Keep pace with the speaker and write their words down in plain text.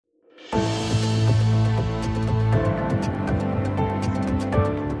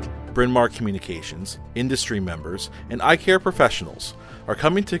Bryn Mawr Communications, industry members, and eye care professionals are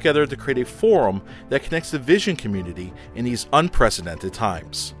coming together to create a forum that connects the vision community in these unprecedented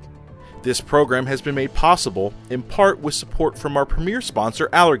times. This program has been made possible in part with support from our premier sponsor,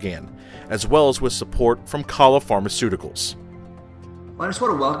 Allergan, as well as with support from Kala Pharmaceuticals. Well, I just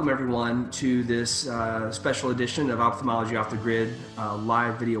want to welcome everyone to this special edition of Ophthalmology Off the Grid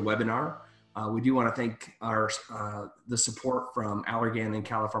live video webinar. We do want to thank the support from Allergan and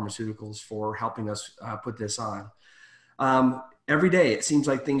Kala Pharmaceuticals for helping us put this on. Every day, it seems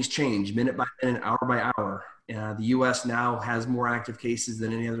like things change, minute by minute, hour by hour. The U.S. now has more active cases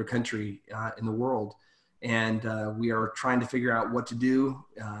than any other country in the world. And we are trying to figure out what to do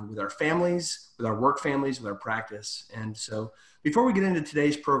with our families, with our work families, with our practice. And so before we get into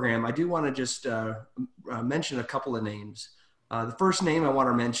today's program, I do want to just mention a couple of names. The first name I want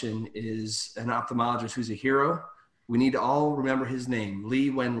to mention is an ophthalmologist who's a hero. We need to all remember his name, Li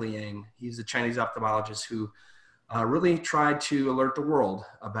Wenliang. He's a Chinese ophthalmologist who really tried to alert the world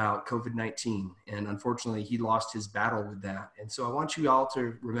about COVID-19. And unfortunately, he lost his battle with that. And so I want you all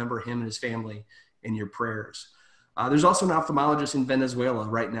to remember him and his family in your prayers. There's also an ophthalmologist in Venezuela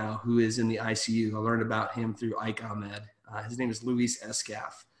right now who is in the ICU. I learned about him through Ike Ahmed. His name is Luis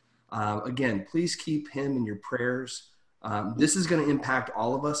Escaf. Again, please keep him in your prayers. This is going to impact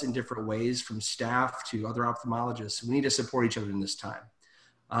all of us in different ways, from staff to other ophthalmologists. We need to support each other in this time.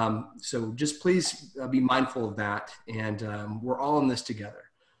 So just please be mindful of that, and we're all in this together.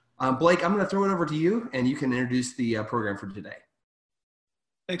 Blake, I'm going to throw it over to you, and you can introduce the program for today.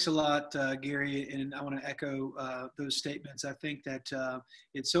 Thanks a lot, Gary, and I want to echo those statements. I think that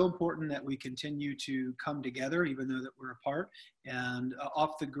it's so important that we continue to come together, even though that we're apart. And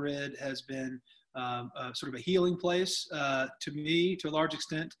Off the Grid has been sort of a healing place to me, to a large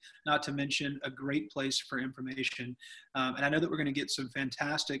extent, not to mention a great place for information. And I know that we're going to get some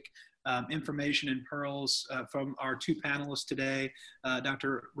fantastic information and pearls from our two panelists today,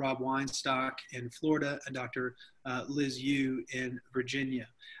 Dr. Rob Weinstock in Florida and Dr. Liz Yeu in Virginia.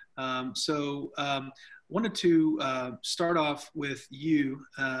 Wanted to start off with you,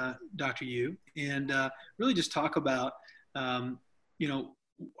 Dr. Yeu, and really just talk about,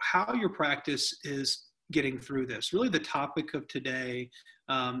 how your practice is getting through this. Really the topic of today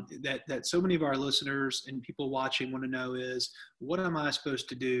that so many of our listeners and people watching want to know is, what am I supposed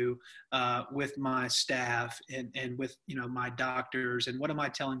to do with my staff and with my doctors, and what am I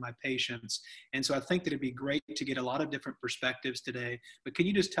telling my patients? And so I think that it'd be great to get a lot of different perspectives today. But can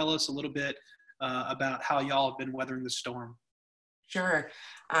you just tell us a little bit about how y'all have been weathering the storm? Sure.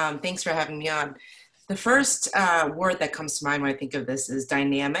 Thanks for having me on. The first word that comes to mind when I think of this is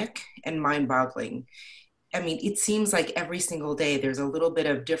dynamic and mind-boggling. I mean, it seems like every single day there's a little bit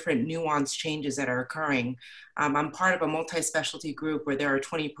of different nuanced changes that are occurring. I'm part of a multi-specialty group where there are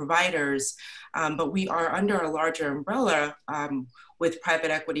 20 providers, but we are under a larger umbrella with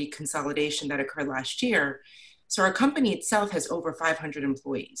private equity consolidation that occurred last year. So our company itself has over 500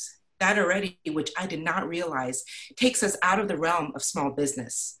 employees. That already, which I did not realize, takes us out of the realm of small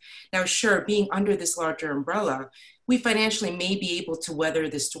business. Now, sure, being under this larger umbrella, we financially may be able to weather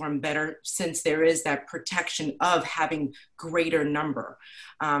the storm better, since there is that protection of having greater number.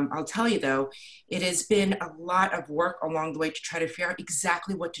 I'll tell you though, it has been a lot of work along the way to try to figure out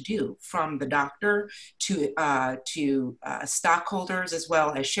exactly what to do, from the doctor to stockholders as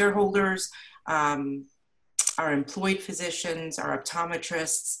well as shareholders, our employed physicians, our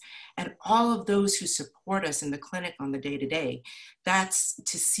optometrists, and all of those who support us in the clinic on the day-to-day. That's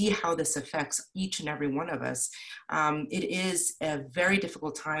to see how this affects each and every one of us. It is a very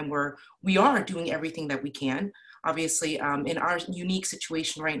difficult time where we are doing everything that we can. Obviously, in our unique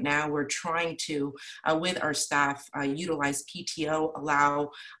situation right now, we're trying to, with our staff, utilize PTO,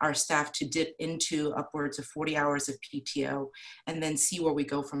 allow our staff to dip into upwards of 40 hours of PTO, and then see where we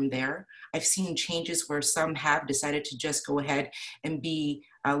go from there. I've seen changes where some have decided to just go ahead and be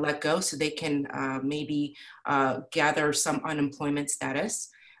let go so they can maybe gather some unemployment status.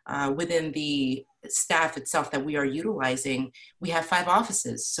 Within the staff itself that we are utilizing, we have 5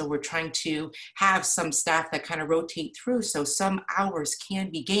 offices. So we're trying to have some staff that kind of rotate through, so some hours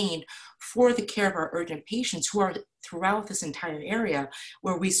can be gained for the care of our urgent patients who are throughout this entire area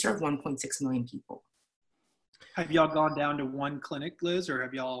where we serve 1.6 million people. Have y'all gone down to one clinic, Liz, or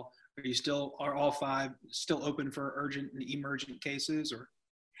are all 5 still open for urgent and emergent cases? Or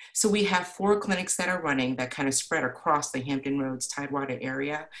So we have 4 clinics that are running that kind of spread across the Hampton Roads, Tidewater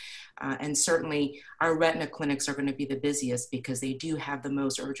area. And certainly our retina clinics are going to be the busiest because they do have the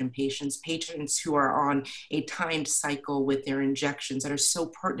most urgent patients who are on a timed cycle with their injections that are so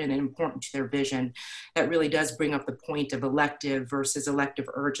pertinent and important to their vision. That really does bring up the point of elective versus elective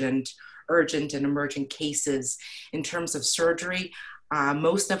urgent and emergent cases. In terms of surgery,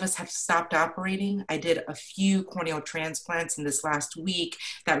 most of us have stopped operating. I did a few corneal transplants in this last week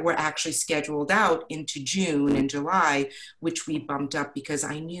that were actually scheduled out into June and July, which we bumped up because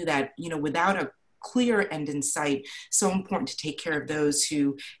I knew that, without a clear end in sight, so important to take care of those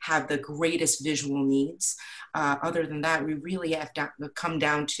who have the greatest visual needs. Other than that, we really have come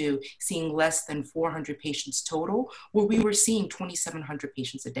down to seeing less than 400 patients total, where we were seeing 2,700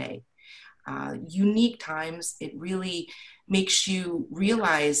 patients a day. Unique times, it really makes you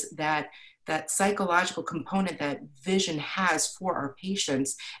realize that psychological component that vision has for our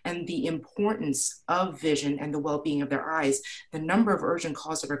patients and the importance of vision and the well-being of their eyes. The number of urgent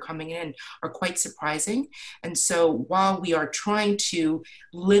calls that are coming in are quite surprising. And so while we are trying to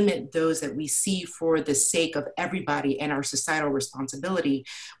limit those that we see for the sake of everybody and our societal responsibility,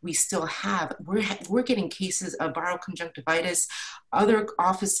 we still we're getting cases of viral conjunctivitis. Other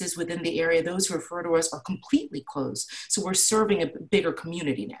offices within the area, those who refer to us, are completely closed. So we're serving a bigger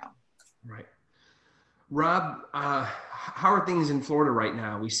community now. Right. Rob, how are things in Florida right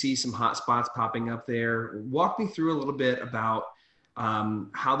now? We see some hot spots popping up there. Walk me through a little bit about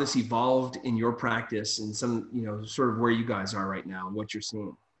how this evolved in your practice and some, sort of where you guys are right now and what you're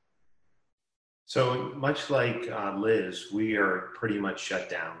seeing. So much like Liz, we are pretty much shut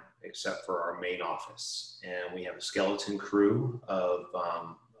down except for our main office. And we have a skeleton crew of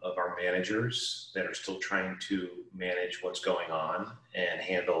our managers that are still trying to manage what's going on and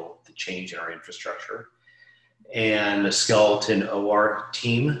handle the change in our infrastructure. And a skeleton OR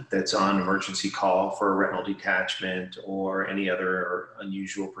team that's on emergency call for a retinal detachment or any other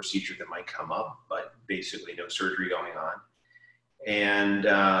unusual procedure that might come up, but basically no surgery going on.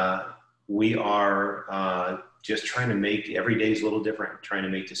 And we are just trying to make, every day is a little different, trying to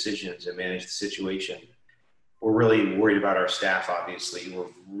make decisions and manage the situation. We're really worried about our staff, obviously. We're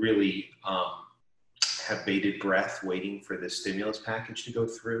really have bated breath waiting for this stimulus package to go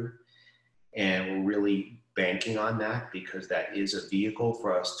through. And we're really banking on that because that is a vehicle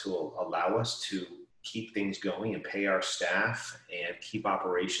for us to allow us to keep things going and pay our staff and keep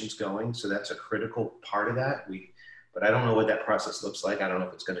operations going. So that's a critical part of that. But I don't know what that process looks like. I don't know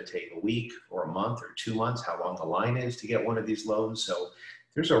if it's going to take a week or a month or 2 months, how long the line is to get one of these loans. So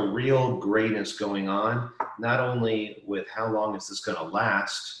there's a real grayness going on, not only with how long is this going to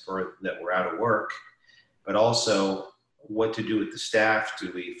last for that we're out of work, but also what to do with the staff.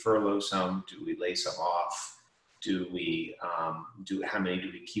 Do we furlough some? Do we lay some off? Do we how many do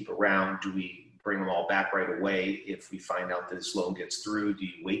we keep around? Do we bring them all back right away if we find out that this loan gets through? Do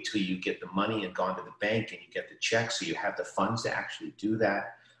you wait till you get the money and gone to the bank and you get the check so you have the funds to actually do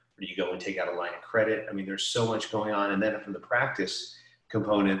that? Or do you go and take out a line of credit? I mean, there's so much going on. And then from the practice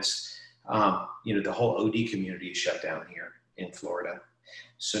components, the whole OD community is shut down here in Florida.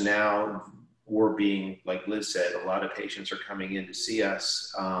 So now we're being, like Liz said, a lot of patients are coming in to see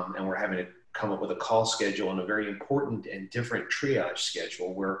us, and we're having to come up with a call schedule and a very important and different triage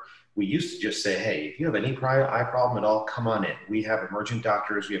schedule where we used to just say, hey, if you have any eye problem at all, come on in. We have emergent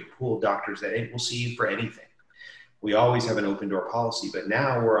doctors, we have a pool of doctors that will see you for anything. We always have an open door policy, but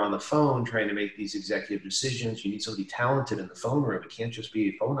now we're on the phone trying to make these executive decisions. You need somebody talented in the phone room. It can't just be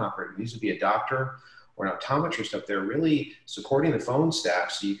a phone operator. It needs to be a doctor or an optometrist up there really supporting the phone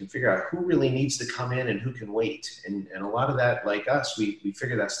staff so you can figure out who really needs to come in and who can wait. And a lot of that, like us, we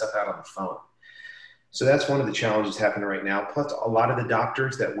figure that stuff out on the phone. So that's one of the challenges happening right now. Plus a lot of the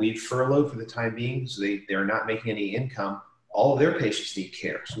doctors that we've furloughed for the time being, so they're not making any income, all of their patients need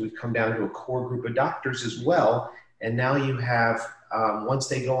care. So we've come down to a core group of doctors as well. And now you have, once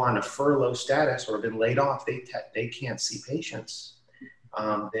they go on a furlough status or have been laid off, they can't see patients.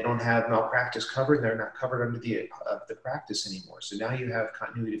 They don't have malpractice covered. They're not covered under the practice anymore. So now you have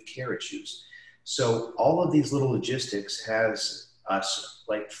continuity of care issues. So all of these little logistics has us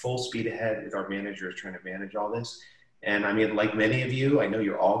like full speed ahead with our managers trying to manage all this. And I mean, like many of you, I know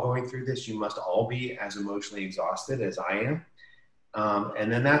you're all going through this. You must all be as emotionally exhausted as I am.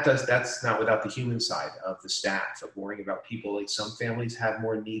 And then that's not without the human side of the staff, of worrying about people. Like some families have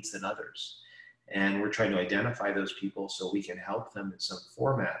more needs than others. And we're trying to identify those people so we can help them in some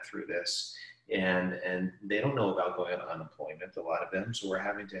format through this. And they don't know about going on unemployment, a lot of them. So we're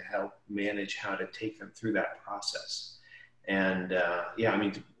having to help manage how to take them through that process. And I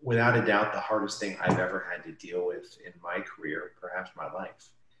mean, without a doubt, the hardest thing I've ever had to deal with in my career, perhaps my life.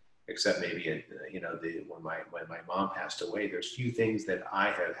 except maybe when my mom passed away. There's few things that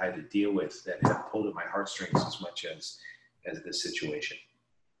I have had to deal with that have pulled at my heartstrings as much as this situation.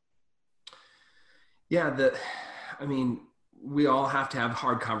 Yeah, we all have to have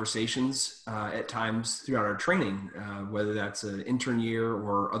hard conversations at times throughout our training, whether that's an intern year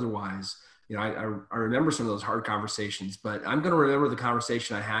or otherwise. I remember some of those hard conversations, but I'm going to remember the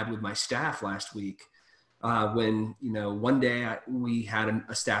conversation I had with my staff last week when, one day we had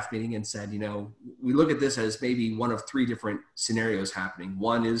a staff meeting and said, we look at this as maybe one of three different scenarios happening.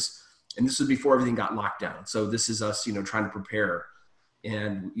 One is, and this was before everything got locked down. So this is us, trying to prepare.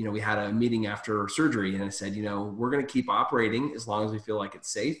 And, we had a meeting after surgery and I said, we're going to keep operating as long as we feel like it's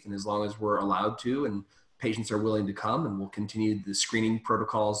safe and as long as we're allowed to, and patients are willing to come, and we'll continue the screening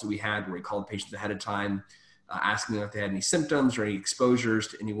protocols that we had where we called patients ahead of time, asking them if they had any symptoms or any exposures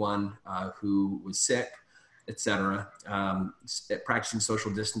to anyone who was sick, et cetera, practicing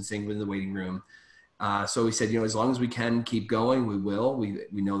social distancing within the waiting room. So we said, as long as we can keep going, we will.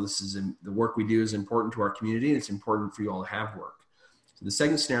 We know this is the work we do is important to our community, and it's important for you all to have work. So the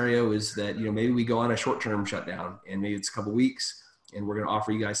second scenario is that, maybe we go on a short-term shutdown and maybe it's a couple weeks and we're going to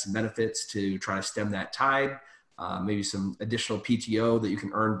offer you guys some benefits to try to stem that tide, maybe some additional PTO that you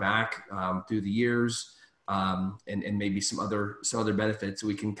can earn back through the years, and maybe some other benefits.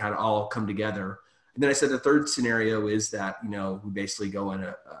 We can kind of all come together. And then I said the third scenario is that, we basically go in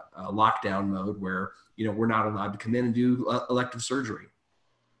a lockdown mode where, we're not allowed to come in and do elective surgery.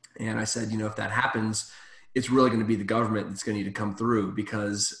 And I said, if that happens, it's really going to be the government that's going to need to come through,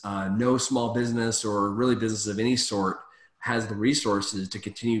 because no small business or really business of any sort has the resources to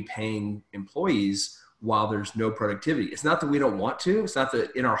continue paying employees while there's no productivity. It's not that we don't want to. It's not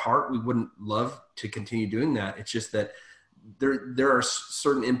that in our heart we wouldn't love to continue doing that. It's just that there are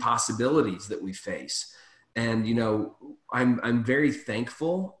certain impossibilities that we face. And, I'm very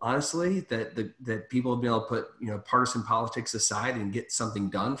thankful, honestly, that people have been able to put, partisan politics aside and get something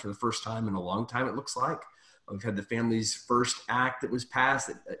done for the first time in a long time, it looks like. We've had the Families First Act that was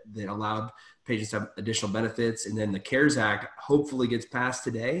passed that allowed patients to have additional benefits. And then the CARES Act hopefully gets passed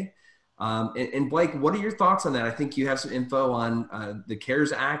today. And Blake, what are your thoughts on that? I think you have some info on the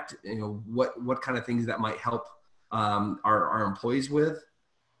CARES Act, what kind of things that might help our employees with?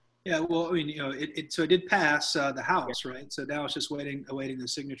 Yeah, well, it did pass the House, right? So now it's just awaiting the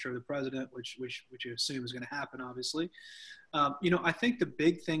signature of the president, which you assume is going to happen, obviously. I think the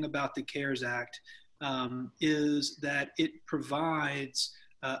big thing about the CARES Act is that it provides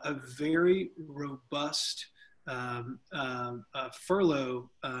a very robust furlough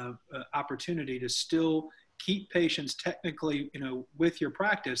opportunity to still keep patients technically, with your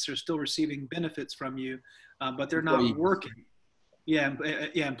practice. They're still receiving benefits from you, but they're not working. Yeah,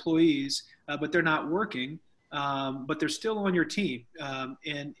 employees, but they're not working, but they're still on your team.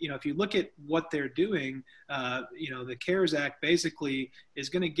 And, if you look at what they're doing, the CARES Act basically is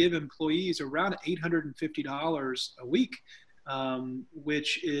going to give employees around $850 a week,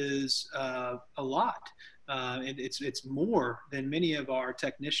 which is a lot. And it's more than many of our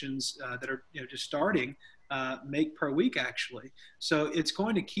technicians that are just starting make per week, actually. So it's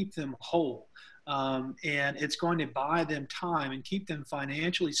going to keep them whole. And it's going to buy them time and keep them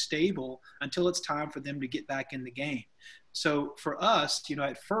financially stable until it's time for them to get back in the game. So for us,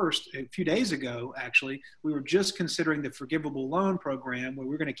 at first, a few days ago, actually, we were just considering the forgivable loan program where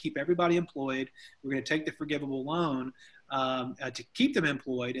we're going to keep everybody employed. We're going to take the forgivable loan to keep them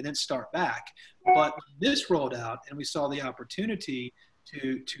employed and then start back. But this rolled out and we saw the opportunity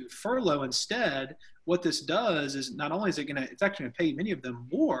to furlough instead. What this does is not only is it's actually going to pay many of them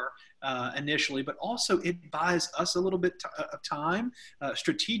more initially, but also it buys us a little bit of time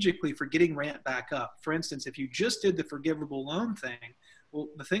strategically for getting ramped back up. For instance, if you just did the forgivable loan thing, well,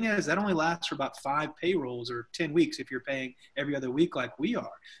 the thing is that only lasts for about 5 payrolls or 10 weeks if you're paying every other week like we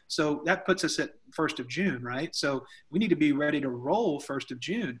are. So that puts us at 1st of June, right? So we need to be ready to roll 1st of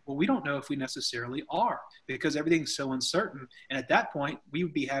June. Well, we don't know if we necessarily are because everything's so uncertain. And at that point, we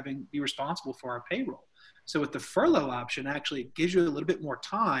would be responsible for our payroll. So with the furlough option, actually, it gives you a little bit more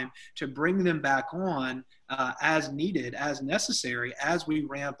time to bring them back on as needed, as necessary, as we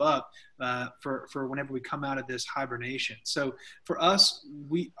ramp up for whenever we come out of this hibernation. So for us,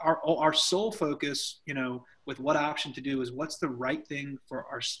 our sole focus, with what option to do is what's the right thing for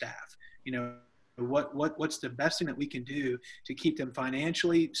our staff. What's the best thing that we can do to keep them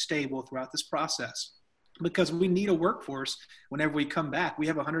financially stable throughout this process. Because we need a workforce whenever we come back. We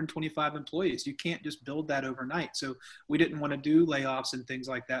have 125 employees. You can't just build that overnight. So we didn't want to do layoffs and things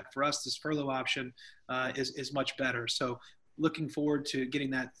like that. For us, this furlough option is much better. So looking forward to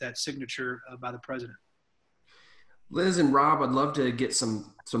getting that signature by the president. Liz and Rob, I'd love to get some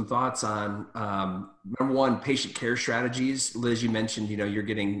thoughts on number one, patient care strategies. Liz, you mentioned you're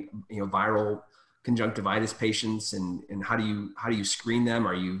getting viral conjunctivitis patients, and how do you screen them?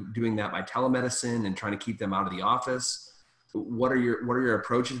 Are you doing that by telemedicine and trying to keep them out of the office? What are your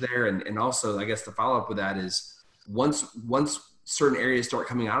approaches there? And also, I guess the follow up with that is once certain areas start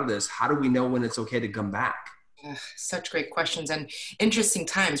coming out of this, how do we know when it's okay to come back? Such great questions and interesting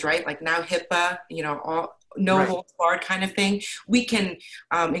times, right? Like now HIPAA, all no holds barred kind of thing. We can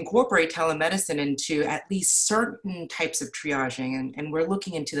incorporate telemedicine into at least certain types of triaging, and we're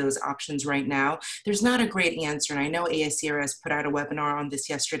looking into those options right now. There's not a great answer, and I know ASCRS put out a webinar on this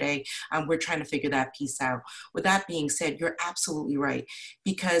yesterday. We're trying to figure that piece out. With that being said, you're absolutely right,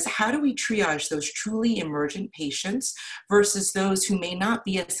 because how do we triage those truly emergent patients versus those who may not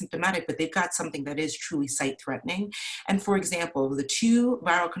be asymptomatic, but they've got something that is truly sight-threatening? And for example, the 2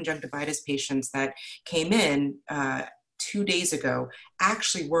 viral conjunctivitis patients that came in 2 days ago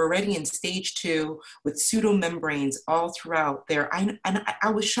actually were already in stage 2 with pseudomembranes all throughout there. And I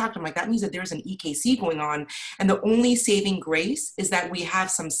was shocked. I'm like, that means that there's an EKC going on. And the only saving grace is that we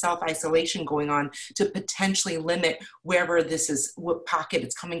have some self-isolation going on to potentially limit wherever this is, what pocket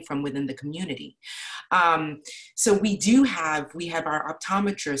it's coming from within the community. So we have our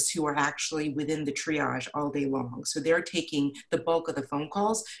optometrists who are actually within the triage all day long. So they're taking the bulk of the phone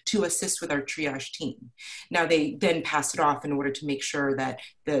calls to assist with our triage team. Now they then pass it off in order to make sure that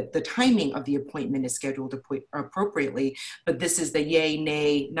the timing of the appointment is scheduled appropriately, but this is the yay,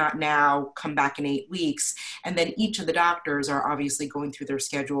 nay, not now, come back in 8 weeks. And then each of the doctors are obviously going through their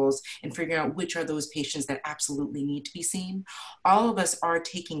schedules and figuring out which are those patients that absolutely need to be seen. All of us are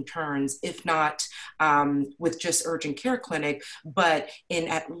taking turns, if not with just urgent care clinic, but in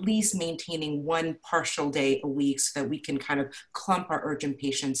at least maintaining 1 partial day a week so that we can kind of clump our urgent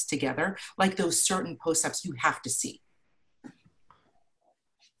patients together, like those certain post-ups you have to see.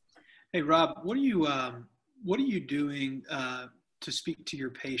 Hey, Rob, what are you doing to speak to your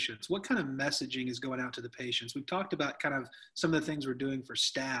patients? What kind of messaging is going out to the patients? We've talked about kind of some of the things we're doing for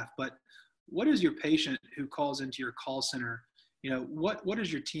staff, but what is your patient who calls into your call center? What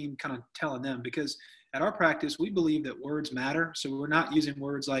is your team kind of telling them? Because at our practice, we believe that words matter. So we're not using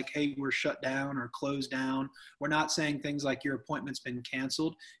words like, hey, we're shut down or closed down. We're not saying things like your appointment's been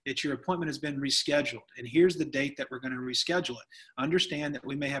canceled. It's your appointment has been rescheduled. And here's the date that we're going to reschedule it. Understand that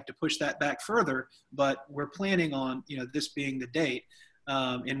we may have to push that back further, but we're planning on, this being the date.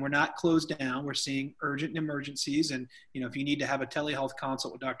 And we're not closed down. We're seeing urgent emergencies. And, if you need to have a telehealth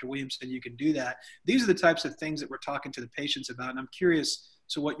consult with Dr. Williamson, you can do that. These are the types of things that we're talking to the patients about. And I'm curious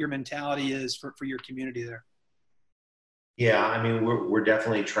what your mentality is for your community there. Yeah, I mean, we're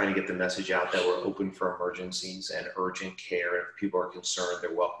definitely trying to get the message out that we're open for emergencies and urgent care. If people are concerned,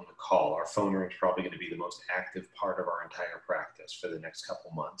 they're welcome to call. Our phone room is probably going to be the most active part of our entire practice for the next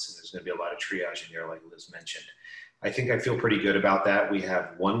couple months. And there's going to be a lot of triage in there, like Liz mentioned. I think I feel pretty good about that. We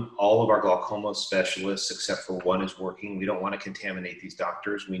have all of our glaucoma specialists, except for one, is working. We don't want to contaminate these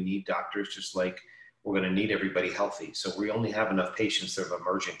doctors. We need doctors just like we're going to need everybody healthy. So we only have enough patients that have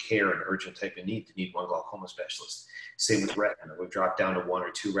emergent care and urgent type of need to need 1 glaucoma specialist. Same with retina. We've dropped down to 1 or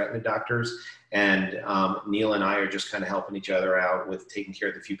 2 retina doctors. And Neil and I are just kind of helping each other out with taking care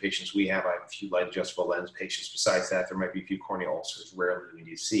of the few patients we have. I have a few light adjustable lens patients. Besides that, there might be a few corneal ulcers, rarely we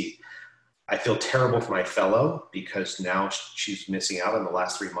need to see. I feel terrible for my fellow because now she's missing out on the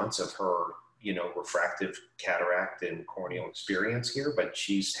last 3 months of her refractive cataract and corneal experience here, but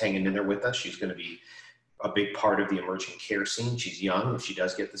she's hanging in there with us. She's going to be a big part of the emergent care scene. She's young. If she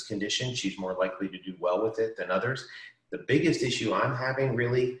does get this condition, she's more likely to do well with it than others. The biggest issue I'm having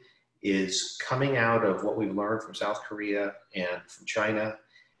really is coming out of what we've learned from South Korea and from China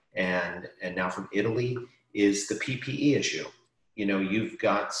and now from Italy is the PPE issue. You've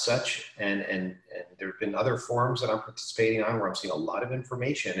got and there have been other forums that I'm participating on where I'm seeing a lot of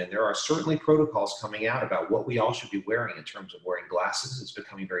information, and there are certainly protocols coming out about what we all should be wearing in terms of wearing glasses. It's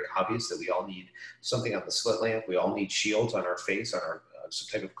becoming very obvious that we all need something on the slit lamp. We all need shields on our face, on our some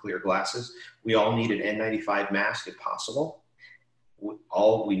type of clear glasses. We all need an N95 mask if possible.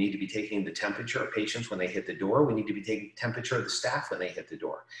 We need to be taking the temperature of patients when they hit the door. We need to be taking the temperature of the staff when they hit the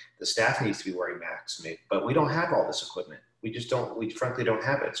door. The staff needs to be wearing masks, but we don't have all this equipment. We frankly don't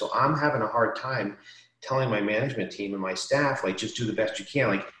have it. So I'm having a hard time telling my management team and my staff, just do the best you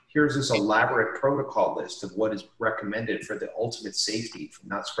can. Here's this elaborate protocol list of what is recommended for the ultimate safety from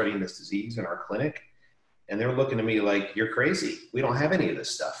not spreading this disease in our clinic. And they're looking at me like, you're crazy. We don't have any of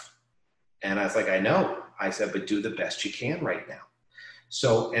this stuff. And I was like, I know. I said, but do the best you can right now.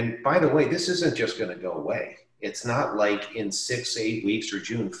 So, and by the way, this isn't just going to go away. It's not like in 6, 8 weeks or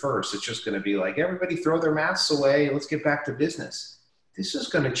June 1st, it's just going to be like, everybody throw their masks away. Let's get back to business. This is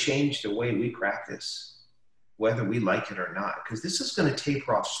going to change the way we practice, whether we like it or not, because this is going to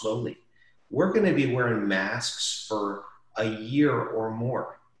taper off slowly. We're going to be wearing masks for a year or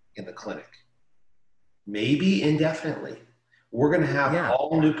more in the clinic, maybe indefinitely. We're going to have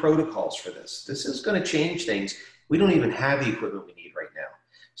all new protocols for this. This is going to change things. We don't even have the equipment we need right now.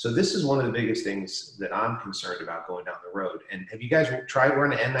 So this is one of the biggest things that I'm concerned about going down the road. And have you guys tried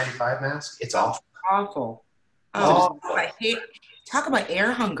wearing an N95 mask? It's awful. Awful. Oh, I hate, talk about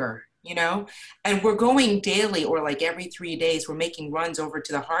air hunger, you know, and we're going daily or like every 3 days, we're making runs over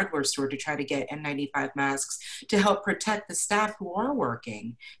to the hardware store to try to get N95 masks to help protect the staff who are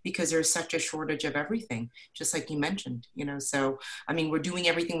working, because there's such a shortage of everything, just like you mentioned, you know. So, I mean, we're doing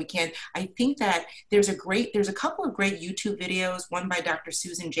everything we can. I think that there's a couple of great YouTube videos, one by Dr.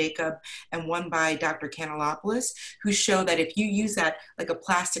 Susan Jacob and one by Dr. Kanalopoulos, who show that if you use that like a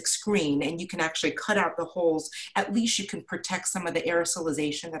plastic screen and you can actually cut out the holes, at least you can protect some of the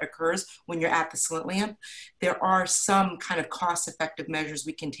aerosolization that occurs when you're at the slit lamp. There are some kind of cost-effective measures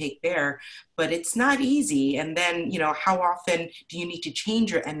we can take there, but it's not easy. And then, you know, how often do you need to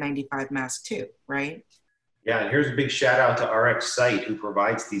change your N95 mask too, right? Yeah, and here's a big shout out to RX Sight, who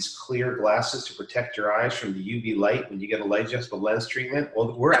provides these clear glasses to protect your eyes from the UV light when you get a light adjustable lens treatment.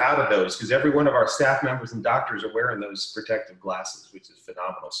 Well, we're out of those because every one of our staff members and doctors are wearing those protective glasses, which is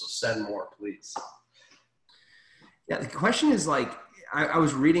phenomenal. So send more, please. Yeah, the question is like, I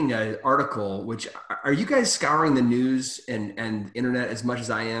was reading an article, which are you guys scouring the news and internet as much as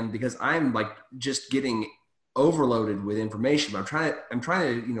I am? Because I'm like just getting overloaded with information. But I'm trying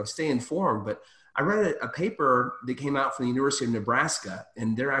to, you know, stay informed. But I read a paper that came out from the University of Nebraska,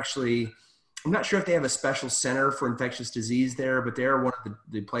 and they're actually, I'm not sure if they have a special center for infectious disease there, but they're one of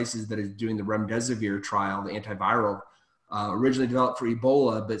the places that is doing the remdesivir trial, the antiviral, originally developed for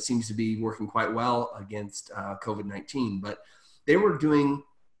Ebola, but seems to be working quite well against COVID-19. But they were doing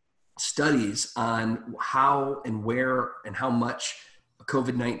studies on how and where and how much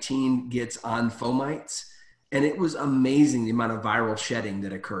COVID-19 gets on fomites. And it was amazing the amount of viral shedding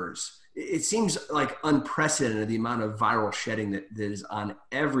that occurs. It seems like unprecedented, the amount of viral shedding that is on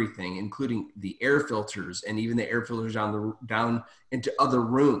everything, including the air filters and even the air filters down into other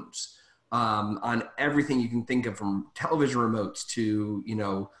rooms, on everything you can think of, from television remotes to, you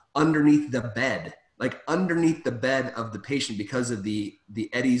know, underneath the bed. Like underneath the bed of the patient, because of the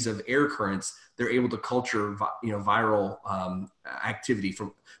eddies of air currents, they're able to culture, you know, viral activity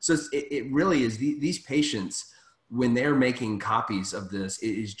from. So it really is these patients, when they're making copies of this,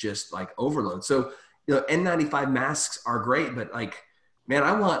 it is just like overload. So, you know, N95 masks are great, but like, man,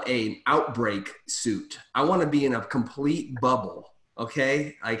 I want an outbreak suit. I want to be in a complete bubble.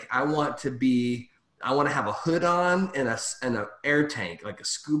 Okay, like I want to have a hood on and an air tank, like a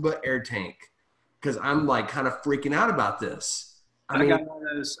scuba air tank. Because I'm like kind of freaking out about this. I got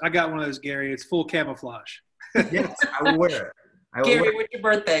one of those, Gary. It's full camouflage. Yes, I will wear it. Gary, what's your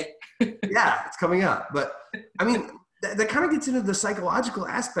birthday? Yeah, it's coming up. But I mean, that kind of gets into the psychological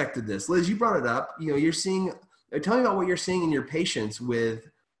aspect of this. Liz, you brought it up. You know, tell me about what you're seeing in your patients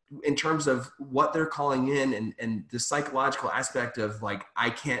in terms of what they're calling in and the psychological aspect of like, I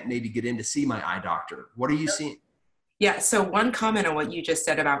can't maybe get in to see my eye doctor. What are you seeing? Yeah, so one comment on what you just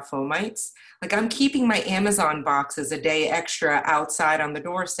said about fomites. Like, I'm keeping my Amazon boxes a day extra outside on the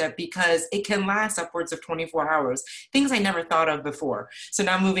doorstep because it can last upwards of 24 hours, things I never thought of before. So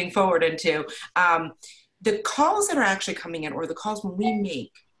now moving forward into the calls that are actually coming in, or the calls when we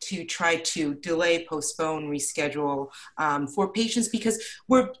make to try to delay, postpone, reschedule for patients, because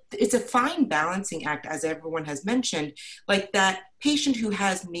it's a fine balancing act, as everyone has mentioned, like that patient who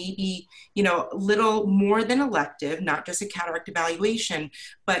has maybe, you know, little more than elective, not just a cataract evaluation,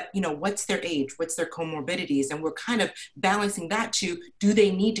 but, you know, what's their age, what's their comorbidities, and we're kind of balancing that to, do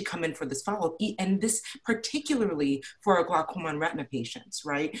they need to come in for this follow-up? And this particularly for our glaucoma and retina patients,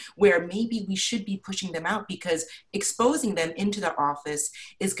 right? Where maybe we should be pushing them out because exposing them into the office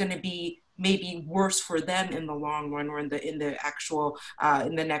is going to be maybe worse for them in the long run, or in the actual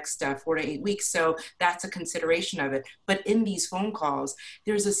in the next 4 to 8 weeks. So that's a consideration of it. But in these phone calls,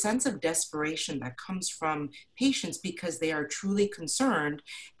 there's a sense of desperation that comes from patients because they are truly concerned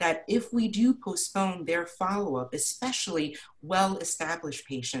that if we do postpone their follow-up, especially well-established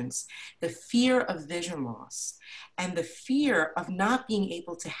patients, the fear of vision loss and the fear of not being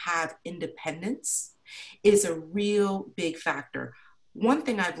able to have independence is a real big factor. one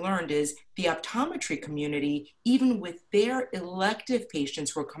thing I've learned is the optometry community, even with their elective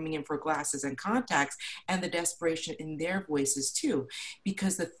patients who are coming in for glasses and contacts, and the desperation in their voices too,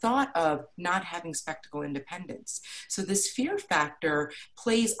 because the thought of not having spectacle independence. So this fear factor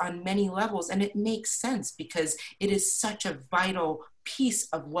plays on many levels, and it makes sense because it is such a vital piece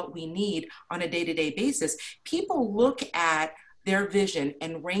of what we need on a day-to-day basis. People look at their vision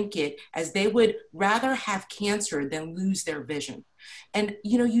and rank it as they would rather have cancer than lose their vision. And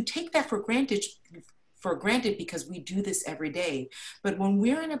you take that for granted because we do this every day. But when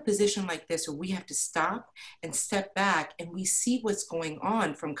we're in a position like this where we have to stop and step back and we see what's going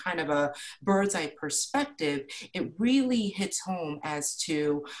on from kind of a bird's eye perspective, it really hits home as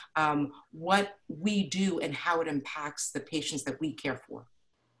to what we do and how it impacts the patients that we care for.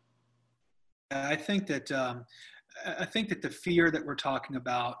 I think that the fear that we're talking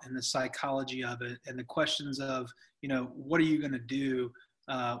about and the psychology of it and the questions of, what are you going to do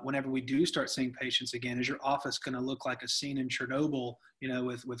whenever we do start seeing patients again? Is your office going to look like a scene in Chernobyl,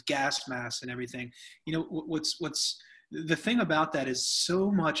 with gas masks and everything? What's the thing about that is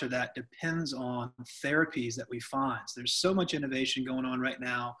so much of that depends on therapies that we find. So there's so much innovation going on right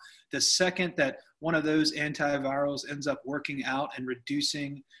now. The second that one of those antivirals ends up working out and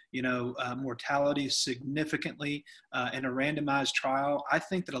reducing, mortality significantly in a randomized trial, I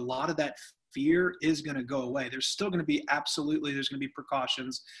think that a lot of that fear is going to go away. There's still going to be there's going to be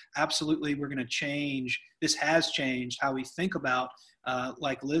precautions. Absolutely, we're going to change. This has changed how we think about,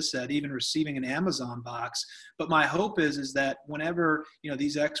 like Liz said, even receiving an Amazon box. But my hope is that whenever,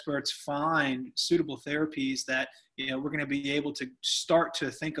 these experts find suitable therapies that, we're going to be able to start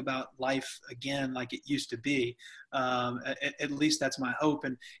to think about life again like it used to be. At least that's my hope.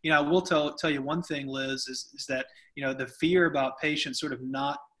 And, I will tell you one thing, Liz, is that, the fear about patients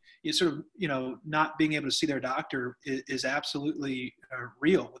not being able to see their doctor is absolutely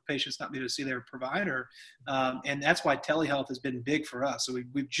real, with patients not being able to see their provider. And that's why telehealth has been big for us. So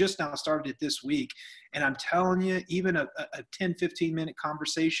we've just now started it this week. And I'm telling you, even a 10, 15-minute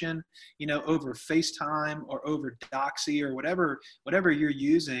conversation, over FaceTime or over Doxy or whatever you're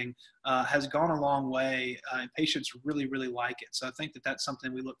using has gone a long way. And patients really, really like it. So I think that that's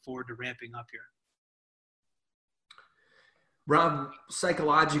something we look forward to ramping up here. Rob,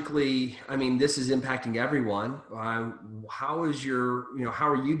 psychologically, this is impacting everyone. How are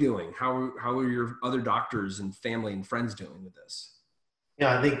you doing? How are your other doctors and family and friends doing with this?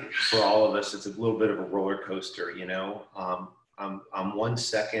 Yeah, I think for all of us, it's a little bit of a roller coaster. I'm 1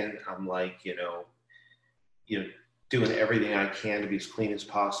 second, I'm like, doing everything I can to be as clean as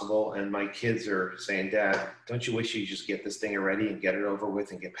possible. And my kids are saying, Dad, don't you wish you just get this thing already and get it over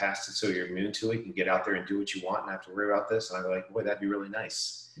with and get past it so you're immune to it and get out there and do what you want and not have to worry about this? And I'm like, boy, that'd be really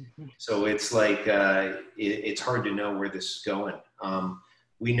nice. Mm-hmm. So it's like, it's hard to know where this is going.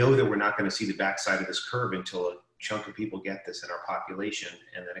 We know that we're not going to see the backside of this curve until a chunk of people get this in our population,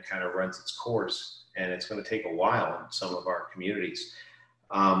 and then it kind of runs its course. And it's going to take a while in some of our communities.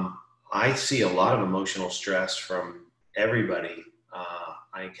 I see a lot of emotional stress from everybody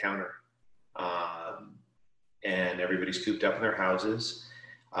I encounter. And everybody's cooped up in their houses.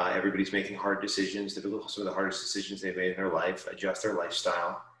 Everybody's making hard decisions, some of the hardest decisions they've made in their life, adjust their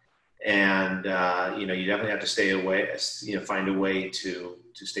lifestyle. And, you definitely have to stay away, find a way to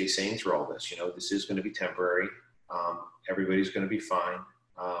stay sane through all this. This is going to be temporary. Everybody's going to be fine.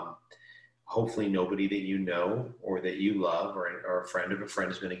 Hopefully nobody that you know or that you love or a friend of a friend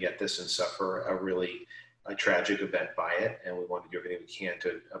is going to get this and suffer a tragic event by it. And we want to do everything we can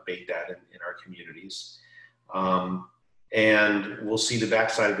to abate that in our communities. And we'll see the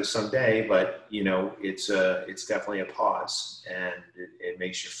backside of this someday, but it's definitely a pause, and it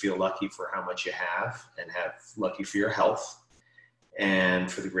makes you feel lucky for how much you have and lucky for your health and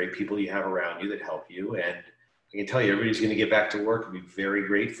for the great people you have around you that help you. And I can tell you, everybody's going to get back to work and be very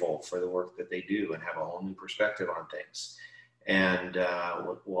grateful for the work that they do and have a whole new perspective on things. And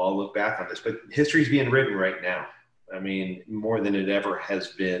we'll all look back on this, but history's being written right now. More than it ever has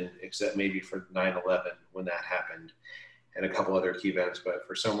been, except maybe for 9/11 when that happened and a couple other key events. But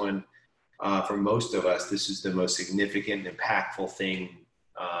for someone, for most of us, this is the most significant, impactful thing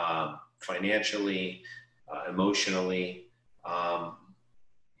financially, emotionally,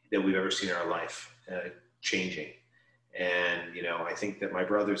 that we've ever seen in our life changing. And, I think that my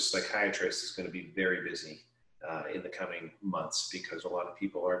brother's psychiatrist is going to be very busy in the coming months, because a lot of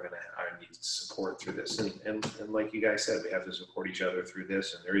people are going to need support through this. And like you guys said, we have to support each other through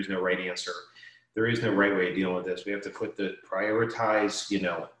this, and there is no right answer. There is no right way of dealing with this. We have to prioritize,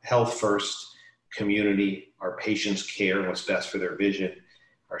 health first, community, our patients' care and what's best for their vision,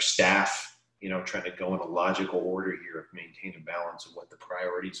 our staff, trying to go in a logical order here, maintain a balance of what the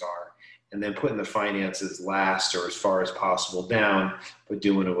priorities are, and then putting the finances last or as far as possible down, but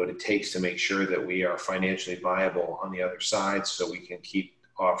doing what it takes to make sure that we are financially viable on the other side so we can keep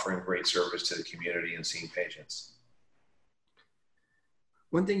offering great service to the community and seeing patients.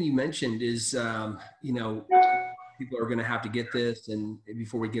 One thing you mentioned is, people are going to have to get this, and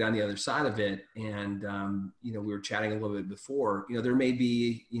before we get on the other side of it, and we were chatting a little bit before, there may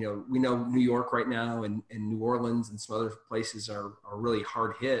be, we know New York right now and New Orleans and some other places are really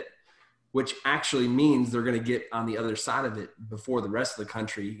hard hit, which actually means they're going to get on the other side of it before the rest of the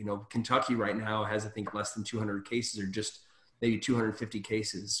country. Kentucky right now has, I think, less than 200 cases, or just maybe 250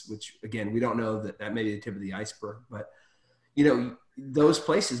 cases, which again, we don't know that may be the tip of the iceberg, but those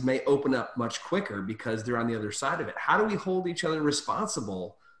places may open up much quicker because they're on the other side of it. How do we hold each other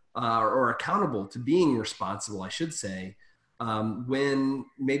responsible or accountable to being responsible, I should say, when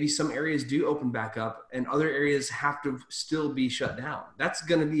maybe some areas do open back up and other areas have to still be shut down? That's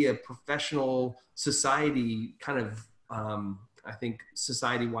going to be a professional society kind of, I think,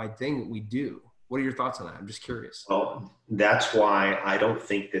 society-wide thing that we do. What are your thoughts on that? I'm just curious. Well, that's why I don't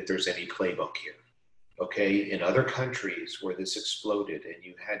think that there's any playbook here. Okay, in other countries where this exploded and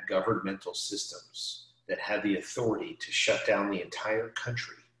you had governmental systems that had the authority to shut down the entire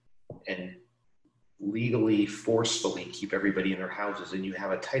country and legally, forcefully keep everybody in their houses, and you have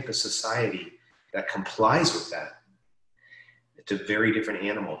a type of society that complies with that, it's a very different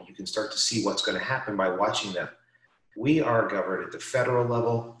animal. You can start to see what's going to happen by watching them. We are governed at the federal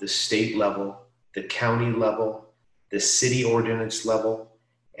level, the state level, the county level, the city ordinance level.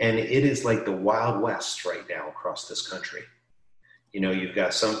 And it is like the Wild West right now across this country. You've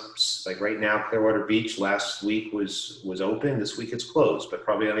got some, like right now, Clearwater Beach last week was open. This week it's closed, but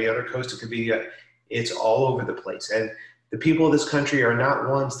probably on the other coast, it could be, it's all over the place. And the people of this country are not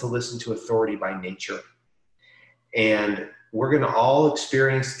ones to listen to authority by nature. And we're going to all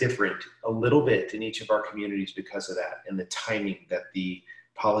experience different a little bit in each of our communities because of that, and the timing that the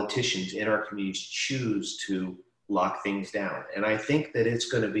politicians in our communities choose to lock things down. And I think that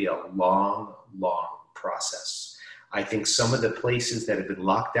it's going to be a long, long process. I think some of the places that have been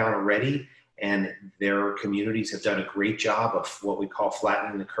locked down already and their communities have done a great job of what we call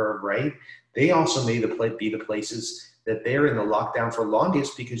flattening the curve, right? They also may be the places that they're in the lockdown for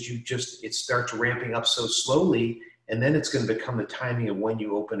longest because it starts ramping up so slowly, and then it's going to become the timing of when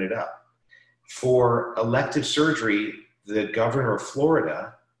you open it up. For elective surgery, the governor of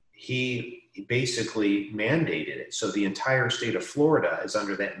Florida, he basically mandated it. So the entire state of Florida is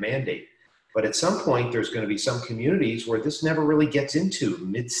under that mandate. But at some point, there's going to be some communities where this never really gets into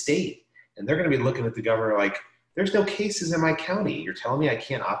mid-state. And they're going to be looking at the governor like, there's no cases in my county. You're telling me I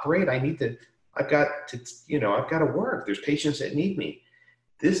can't operate? I've got to work. There's patients that need me.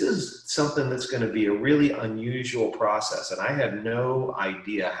 This is something that's going to be a really unusual process. And I have no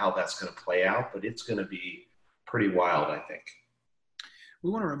idea how that's going to play out, but it's going to be pretty wild, I think. We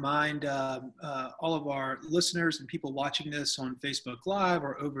want to remind all of our listeners and people watching this on Facebook Live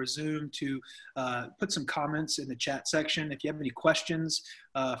or over Zoom to put some comments in the chat section. If you have any questions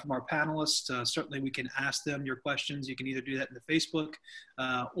from our panelists, certainly we can ask them your questions. You can either do that in the Facebook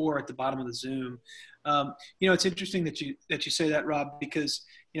or at the bottom of the Zoom. It's interesting that you say that, Rob, because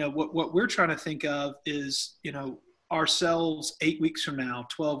what we're trying to think of is ourselves 8 weeks from now,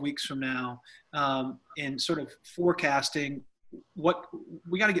 12 weeks from now, and sort of forecasting what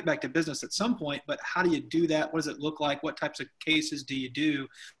we got to get back to business at some point, but how do you do that? What does it look like? What types of cases do you do?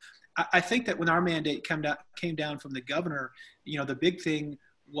 I think that when our mandate came down from the governor, the big thing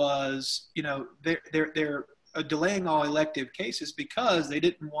was, they're delaying all elective cases because they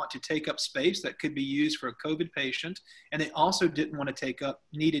didn't want to take up space that could be used for a COVID patient. And they also didn't want to take up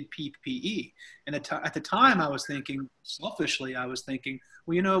needed PPE. And at the time I was thinking, selfishly,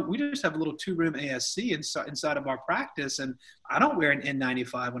 well, we just have a little 2-room ASC inside of our practice, and I don't wear an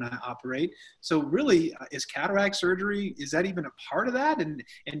N95 when I operate. So really, is cataract surgery, is that even a part of that? And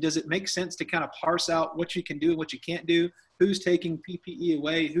does it make sense to kind of parse out what you can do and what you can't do? Who's taking PPE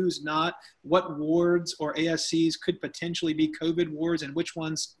away, who's not, what wards or ASCs could potentially be COVID wards, and which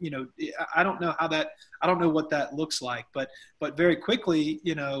ones, I don't know what that looks like, but very quickly,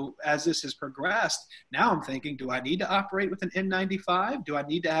 as this has progressed, now I'm thinking, do I need to operate with an N95? Do I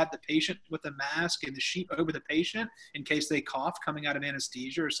need to have the patient with a mask and the sheet over the patient in case they cough coming out of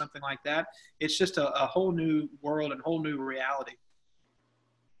anesthesia or something like that? It's just a whole new world and whole new reality.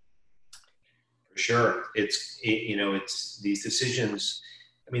 For sure. It's these decisions.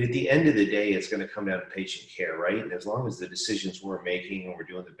 I mean, at the end of the day, it's going to come down to patient care, right? And as long as the decisions we're making and we're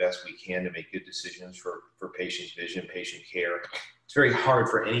doing the best we can to make good decisions for patients' vision, patient care, it's very hard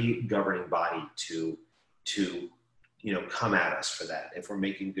for any governing body to come at us for that if we're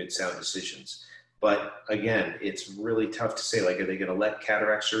making good, sound decisions. But again, it's really tough to say, like, are they going to let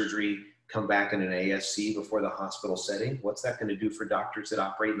cataract surgery come back in an ASC before the hospital setting? What's that going to do for doctors that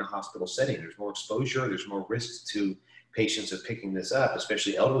operate in the hospital setting? There's more exposure, there's more risk to patients of picking this up,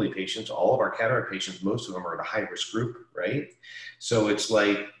 especially elderly patients. All of our cataract patients, most of them are in a high-risk group, right? So it's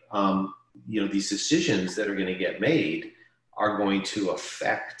like, these decisions that are going to get made are going to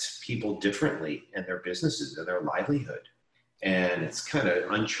affect people differently and their businesses and their livelihood. And it's kind of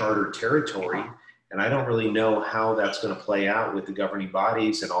uncharted territory. And I don't really know how that's going to play out with the governing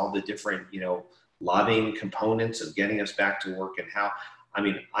bodies and all the different, lobbying components of getting us back to work and how.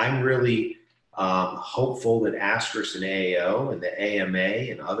 I'm really hopeful that ASCRS and AAO and the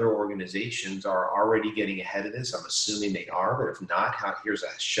AMA and other organizations are already getting ahead of this. I'm assuming they are, but if not, here's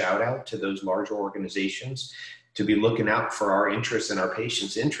a shout out to those larger organizations to be looking out for our interests and our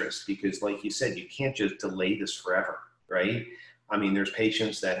patients' interests, because like you said, you can't just delay this forever, right? There's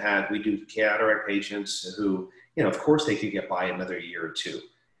patients we do cataract patients who, of course they could get by another year or two,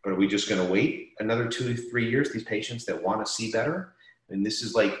 but are we just going to wait another 2 to 3 years? These patients that want to see better, and this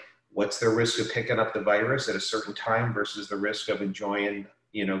is like, what's their risk of picking up the virus at a certain time versus the risk of enjoying,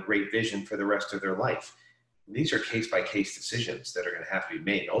 great vision for the rest of their life? These are case-by-case decisions that are going to have to be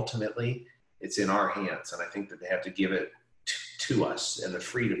made. Ultimately, it's in our hands, and I think that they have to give it to us and the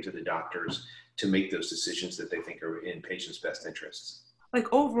freedom to the doctors to make those decisions that they think are in patients' best interests.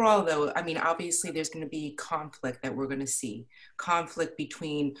 Like overall though, obviously there's going to be conflict that we're going to see. Conflict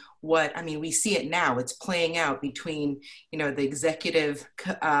between we see it now, it's playing out between, the executive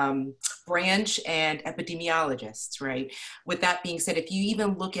branch and epidemiologists, right? With that being said, if you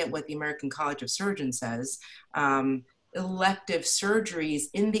even look at what the American College of Surgeons says, elective surgeries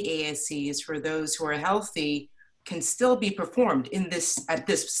in the ASCs for those who are healthy can still be performed at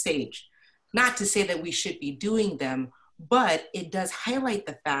this stage. Not to say that we should be doing them, but it does highlight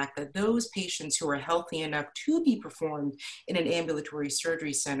the fact that those patients who are healthy enough to be performed in an ambulatory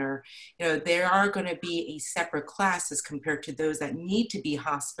surgery center, there are going to be a separate class as compared to those that need to be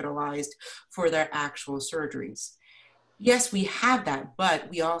hospitalized for their actual surgeries. Yes, we have that, but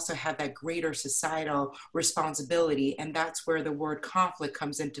we also have that greater societal responsibility. And that's where the word conflict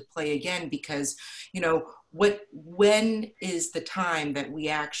comes into play again, because, when is the time that we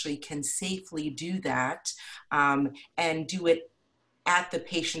actually can safely do that and do it at the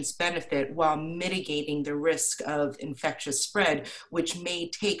patient's benefit while mitigating the risk of infectious spread, which may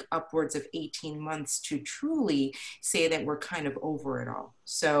take upwards of 18 months to truly say that we're kind of over it all.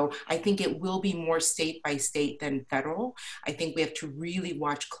 So I think it will be more state by state than federal. I think we have to really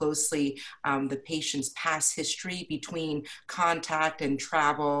watch closely the patient's past history between contact and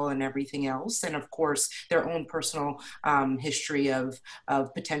travel and everything else. And of course, their own personal history of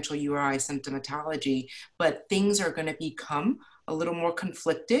potential URI symptomatology. But things are going to become a little more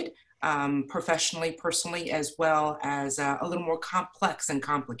conflicted professionally, personally, as well as a little more complex and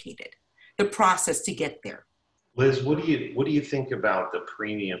complicated, the process to get there. Liz, what do you think about the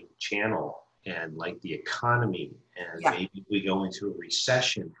premium channel and like the economy and maybe we go into a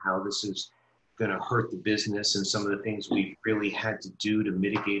recession, how this is going to hurt the business and some of the things we've really had to do to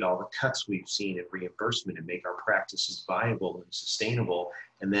mitigate all the cuts we've seen in reimbursement and make our practices viable and sustainable?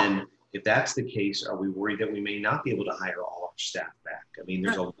 And then if that's the case, are we worried that we may not be able to hire all our staff back?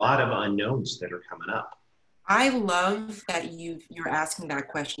 There's a lot of unknowns that are coming up. I love that you're asking that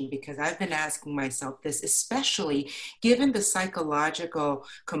question, because I've been asking myself this, especially given the psychological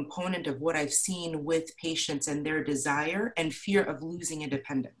component of what I've seen with patients and their desire and fear of losing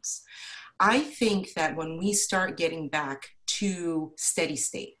independence. I think that when we start getting back to steady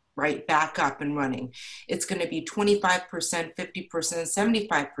state, right, back up and running, it's going to be 25%, 50%,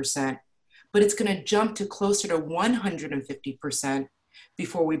 75%, but it's going to jump to closer to 150%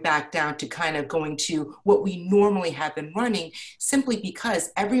 before we back down to kind of going to what we normally have been running, simply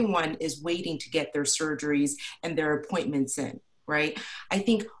because everyone is waiting to get their surgeries and their appointments in, right? I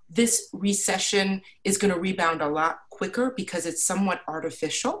think this recession is going to rebound a lot quicker because it's somewhat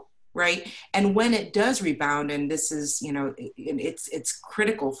artificial, right? And when it does rebound, and this is, it's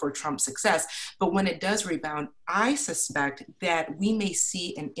critical for Trump's success, but when it does rebound, I suspect that we may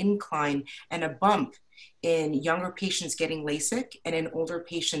see an incline and a bump in younger patients getting LASIK and in older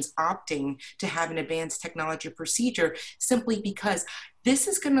patients opting to have an advanced technology procedure, simply because this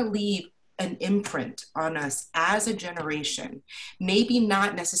is going to leave an imprint on us as a generation. Maybe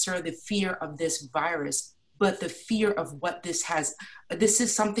not necessarily the fear of this virus, but the fear of what this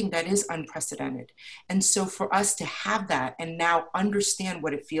is something that is unprecedented. And so for us to have that and now understand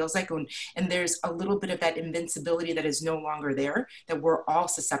what it feels like, and there's a little bit of that invincibility that is no longer there, that we're all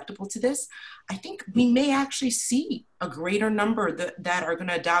susceptible to this, I think we may actually see a greater number that are going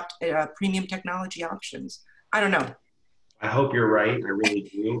to adopt premium technology options. I don't know. I hope you're right. I really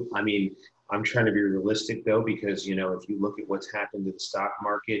do. I mean, I'm trying to be realistic though, because, you know, if you look at what's happened to the stock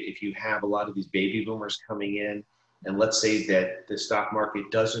market, if you have a lot of these baby boomers coming in, and let's say that the stock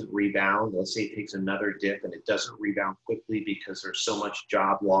market doesn't rebound, let's say it takes another dip and it doesn't rebound quickly because there's so much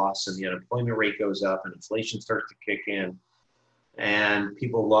job loss and the unemployment rate goes up and inflation starts to kick in, and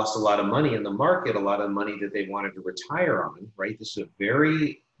people lost a lot of money in the market, a lot of money that they wanted to retire on, right? This is a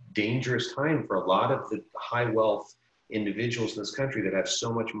very dangerous time for a lot of the high wealth individuals in this country that have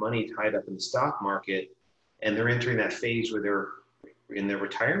so much money tied up in the stock market, and they're entering that phase where they're in their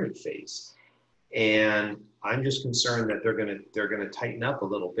retirement phase. And I'm just concerned that they're gonna tighten up a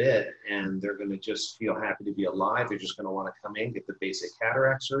little bit, and they're gonna just feel happy to be alive. They're just gonna want to come in, get the basic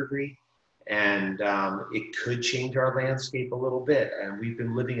cataract surgery, and it could change our landscape a little bit. And we've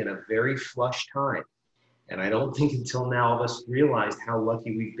been living in a very flush time, and I don't think until now all of us realized how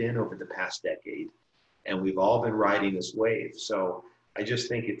lucky we've been over the past decade, and we've all been riding this wave. So I just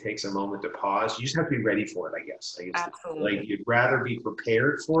think it takes a moment to pause. You just have to be ready for it, I guess. Absolutely. Like, you'd rather be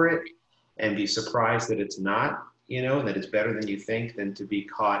prepared for it and be surprised that it's not, you know, and that it's better than you think, than to be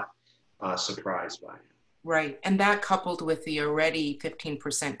caught surprised by it. Right. And that coupled with the already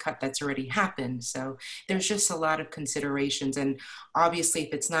 15% cut that's already happened. So there's just a lot of considerations. And obviously,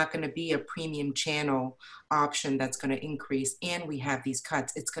 if it's not going to be a premium channel option that's going to increase and we have these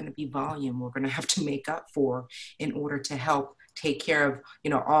cuts, it's going to be volume we're going to have to make up for in order to help take care of, you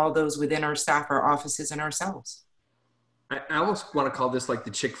know, all those within our staff, our offices, and ourselves. I almost want to call this like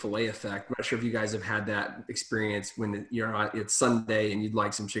the Chick-fil-A effect. I'm not sure if you guys have had that experience when it's Sunday and you'd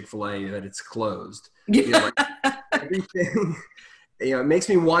like some Chick-fil-A that it's closed. You know, like everything, you know, it makes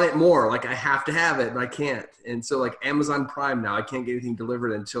me want it more. Like I have to have it, but I can't. And so like Amazon Prime now, I can't get anything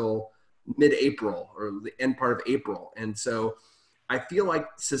delivered until mid-April or the end part of April. And so I feel like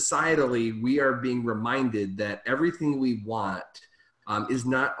societally we are being reminded that everything we want is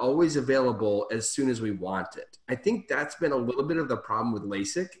not always available as soon as we want it. I think that's been a little bit of the problem with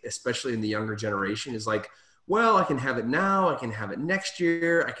LASIK, especially in the younger generation, is like, well, I can have it now, I can have it next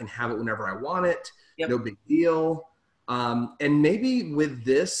year, I can have it whenever I want it, Yep. No big deal. And maybe with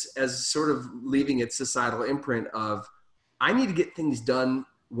this as sort of leaving its societal imprint of, I need to get things done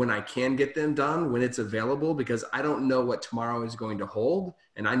when I can get them done, when it's available, because I don't know what tomorrow is going to hold,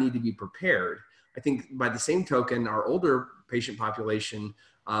 and I need to be prepared. I think by the same token, our older patient population,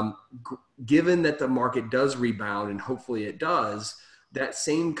 given that the market does rebound, and hopefully it does, that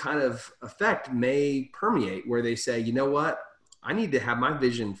same kind of effect may permeate where they say, you know what, I need to have my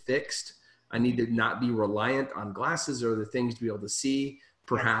vision fixed. I need to not be reliant on glasses or the things to be able to see,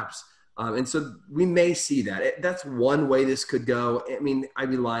 perhaps. And so we may see that. That's one way this could go. I mean, I'd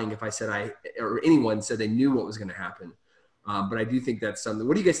be lying if I said or anyone said they knew what was going to happen. But I do think that's something.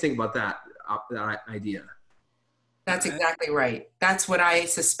 What do you guys think about that idea? That's exactly right. That's what I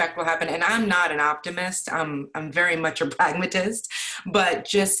suspect will happen. And I'm not an optimist. I'm very much a pragmatist,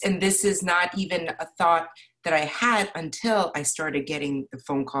 and this is not even a thought that I had until I started getting the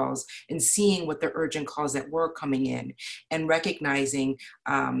phone calls and seeing what the urgent calls that were coming in and recognizing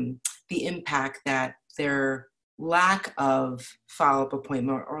the impact that their lack of follow-up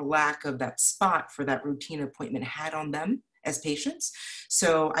appointment or lack of that spot for that routine appointment had on them as patients.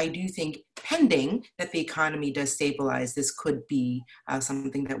 So I do think, pending that the economy does stabilize, this could be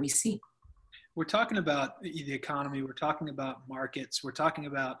something that we see. We're talking about the economy, we're talking about markets, we're talking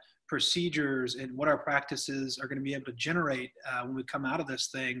about procedures and what our practices are going to be able to generate when we come out of this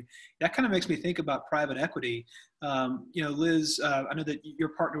thing. That kind of makes me think about private equity. You know, Liz, I know that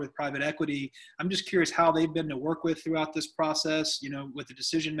you're partnered with private equity. I'm just curious how they've been to work with throughout this process, you know, with the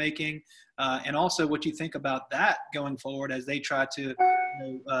decision making, and also what you think about that going forward as they try to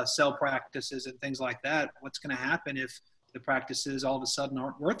sell practices and things like that. What's going to happen if the practices all of a sudden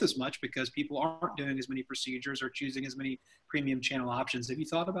aren't worth as much because people aren't doing as many procedures or choosing as many premium channel options? Have you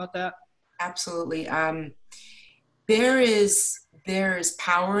thought about that? Absolutely. There is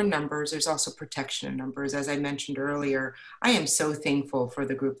power in numbers. There's also protection in numbers. As I mentioned earlier, I am so thankful for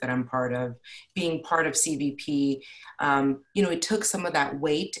the group that I'm part of. Being part of CVP, it took some of that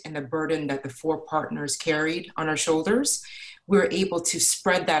weight and the burden that the four partners carried on our shoulders. we're able to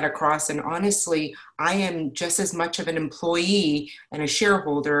spread that across. And honestly, I am just as much of an employee and a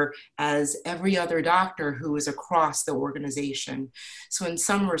shareholder as every other doctor who is across the organization. So in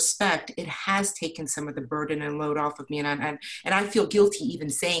some respect, it has taken some of the burden and load off of me. And I feel guilty even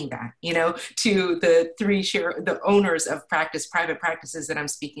saying that, you know, to the owners of private practices that I'm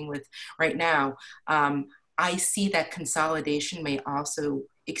speaking with right now. I see that consolidation may also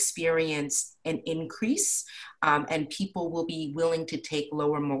experience an increase, and people will be willing to take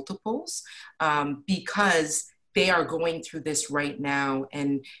lower multiples because they are going through this right now,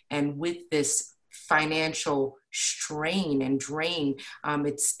 and with this financial strain and drain,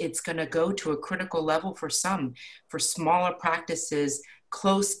 it's going to go to a critical level for some. For smaller practices,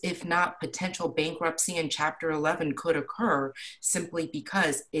 close, if not potential bankruptcy in Chapter 11 could occur simply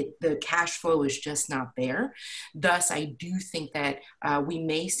because the cash flow is just not there. Thus, I do think that we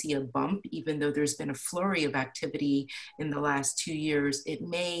may see a bump, even though there's been a flurry of activity in the last 2 years. It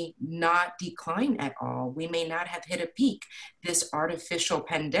may not decline at all. We may not have hit a peak. This artificial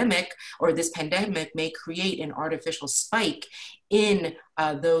pandemic, or this pandemic, may create an artificial spike in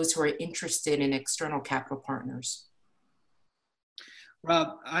those who are interested in external capital partners.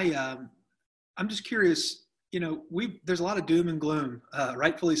 Rob, I'm just curious, you know, there's a lot of doom and gloom,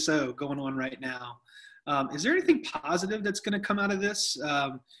 rightfully so, going on right now. Is there anything positive that's going to come out of this?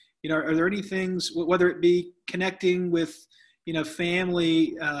 You know, are there any things, whether it be connecting with, you know,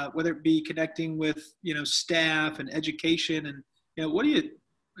 family, whether it be connecting with, you know, staff and education, and, you know,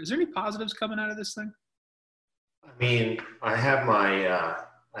 is there any positives coming out of this thing? I mean, I have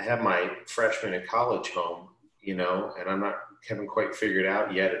my freshman in college home, you know, and haven't quite figured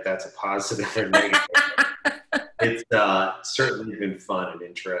out yet if that's a positive or negative. It's certainly been fun and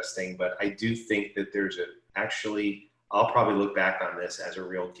interesting, but I do think that I'll probably look back on this as a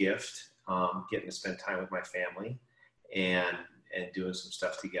real gift, getting to spend time with my family and doing some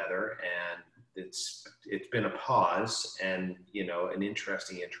stuff together. And it's been a pause and, you know, an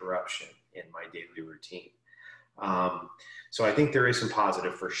interesting interruption in my daily routine. So I think there is some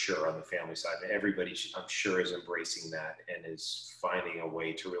positive for sure on the family side. Everybody, I'm sure, is embracing that and is finding a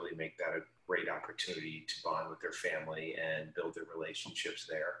way to really make that a great opportunity to bond with their family and build their relationships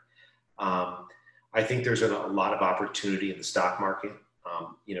there. I think there's a lot of opportunity in the stock market.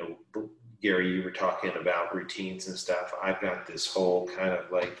 You know, Gary, you were talking about routines and stuff. I've got this whole kind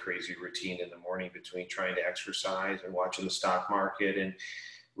of like crazy routine in the morning between trying to exercise and watching the stock market and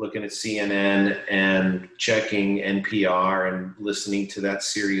looking at CNN and checking NPR and listening to that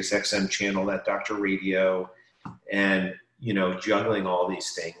Sirius XM channel, that Dr. Radio, and, you know, juggling all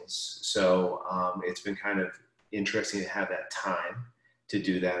these things. So it's been kind of interesting to have that time to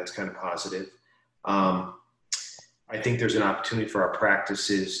do that. It's kind of positive. I think there's an opportunity for our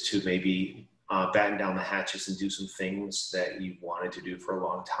practices to maybe batten down the hatches and do some things that you wanted to do for a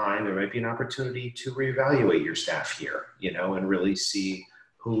long time. There might be an opportunity to reevaluate your staff here, you know, and really see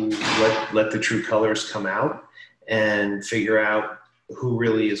let the true colors come out and figure out who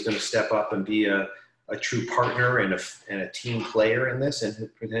really is going to step up and be a true partner and a team player in this. And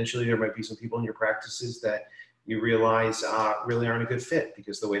potentially there might be some people in your practices that you realize really aren't a good fit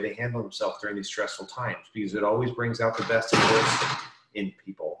because the way they handle themselves during these stressful times, because it always brings out the best and worst in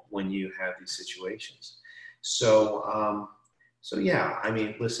people when you have these situations. So yeah, I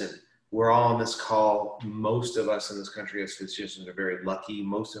mean, listen, we're all on this call. Most of us in this country as physicians are very lucky.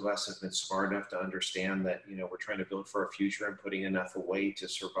 Most of us have been smart enough to understand that, you know, we're trying to build for a future and putting enough away to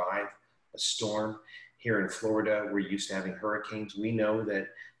survive a storm. Here in Florida, we're used to having hurricanes. We know that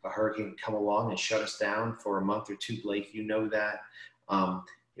a hurricane can come along and shut us down for a month or two. Blake, you know that.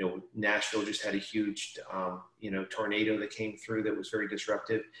 You know, Nashville just had a huge, you know, tornado that came through that was very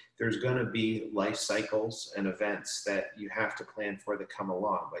disruptive. There's going to be life cycles and events that you have to plan for that come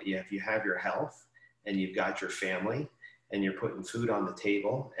along. But yeah, if you have your health and you've got your family and you're putting food on the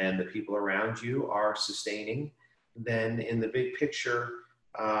table and the people around you are sustaining, then in the big picture,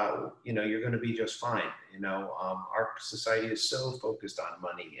 you know, you're going to be just fine. You know, our society is so focused on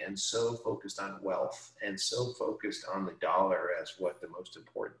money and so focused on wealth and so focused on the dollar as what the most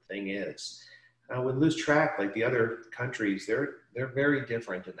important thing is. We lose track, like the other countries, they're very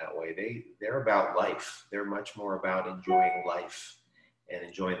different in that way. They're about life. They're much more about enjoying life and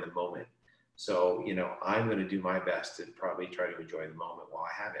enjoying the moment. So, you know, I'm going to do my best to probably try to enjoy the moment while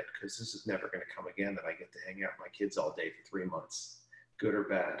I have it, because this is never going to come again that I get to hang out with my kids all day for 3 months. Good or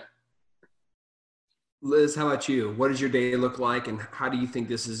bad. Liz, how about you? What does your day look like, and how do you think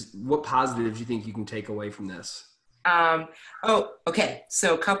what positives do you think you can take away from this? Okay.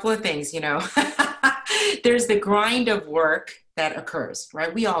 So a couple of things, you know, there's the grind of work that occurs,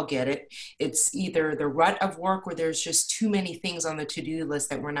 right? We all get it. It's either the rut of work or there's just too many things on the to-do list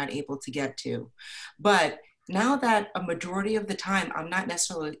that we're not able to get to. But now that a majority of the time I'm not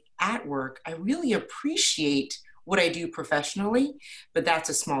necessarily at work, I really appreciate what I do professionally, but that's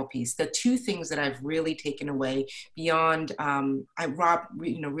a small piece. The two things that I've really taken away beyond, Rob,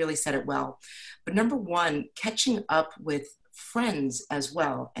 really said it well. But number one, catching up with friends as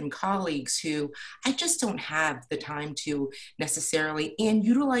well and colleagues who I just don't have the time to necessarily, and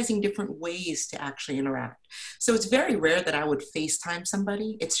utilizing different ways to actually interact. So it's very rare that I would FaceTime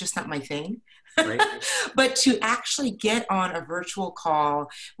somebody. It's just not my thing. Right. But to actually get on a virtual call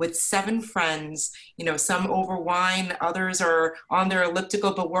with 7 friends, some over wine, others are on their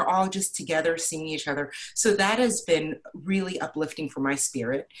elliptical, but we're all just together seeing each other. So that has been really uplifting for my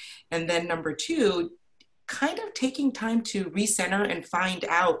spirit. And then number 2, kind of taking time to recenter and find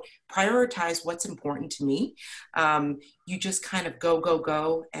out, prioritize what's important to me. You just kind of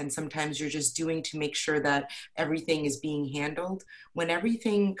go. And sometimes you're just doing to make sure that everything is being handled. When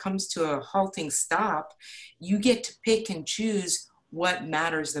everything comes to a halting stop, you get to pick and choose what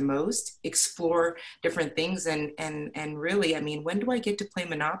matters the most, explore different things. And really, when do I get to play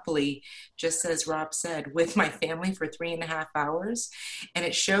Monopoly, just as Rob said, with my family for 3.5 hours? And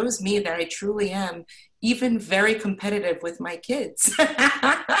it shows me that I truly am even very competitive with my kids.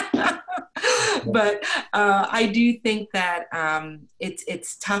 But I do think that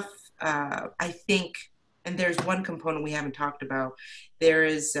it's tough. I think, and there's one component we haven't talked about. There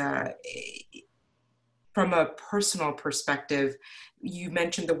is, from a personal perspective, you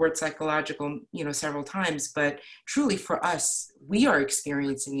mentioned the word psychological, several times, but truly for us, we are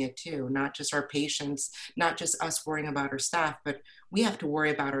experiencing it too, not just our patients, not just us worrying about our staff, but we have to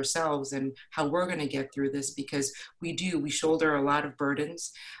worry about ourselves and how we're going to get through this, because we shoulder a lot of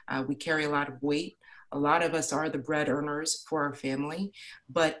burdens. We carry a lot of weight. A lot of us are the bread earners for our family,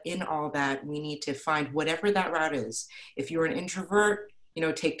 but in all that, we need to find whatever that route is. If you're an introvert,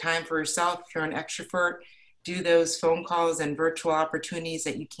 take time for yourself. If you're an extrovert, do those phone calls and virtual opportunities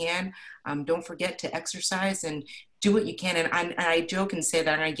that you can. Don't forget to exercise and do what you can. And I joke and say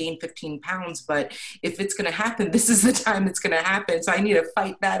that I gained 15 pounds, but if it's going to happen, this is the time it's going to happen. So I need to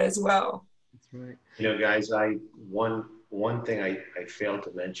fight that as well. That's right. Guys, one thing I failed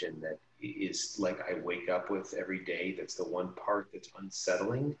to mention that is like I wake up with every day. That's the one part that's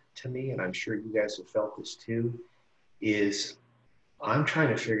unsettling to me. And I'm sure you guys have felt this too, is I'm trying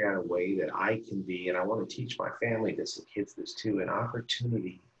to figure out a way that I can be, and I want to teach my family this and kids this too, an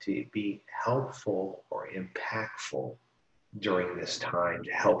opportunity to be helpful or impactful during this time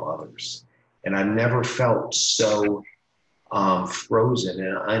to help others. And I've never felt so frozen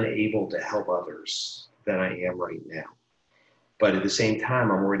and unable to help others than I am right now. But at the same time,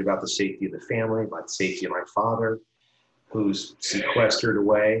 I'm worried about the safety of the family, about the safety of my father, who's sequestered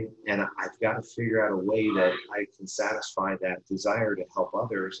away, and I've got to figure out a way that I can satisfy that desire to help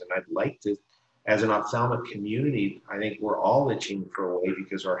others. And I'd like to, as an ophthalmic community, I think we're all itching for a way,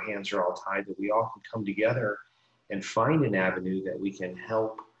 because our hands are all tied, that we all can come together and find an avenue that we can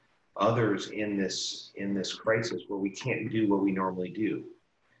help others in this crisis where we can't do what we normally do.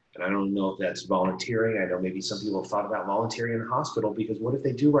 And I don't know if that's volunteering. I know maybe some people have thought about volunteering in the hospital, because what if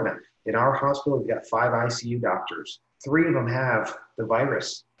they do run out? In our hospital, we've got 5 ICU doctors. 3 of them have the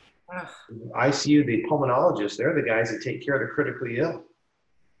virus. ICU, the pulmonologists, they're the guys that take care of the critically ill.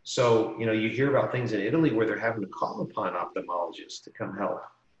 So, you hear about things in Italy where they're having to call upon ophthalmologists to come help.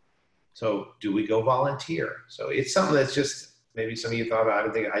 So do we go volunteer? So it's something that's just, maybe some of you thought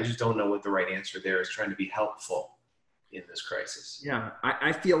about it. I just don't know what the right answer there is, trying to be helpful in this crisis. Yeah,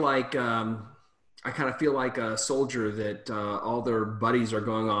 I feel like, I kind of feel like a soldier that all their buddies are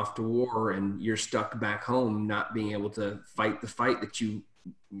going off to war and you're stuck back home, not being able to fight the fight that you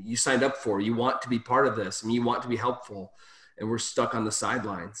signed up for. You want to be part of this and you want to be helpful, and we're stuck on the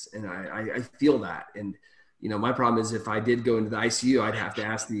sidelines. And I feel that. And, my problem is if I did go into the ICU, I'd have to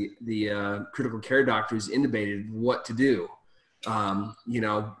ask the critical care doctor who's intubated what to do. It's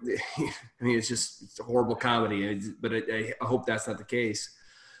a horrible comedy, but I hope that's not the case.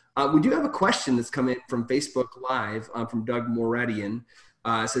 We do have a question that's come in from Facebook Live from Doug Moradian.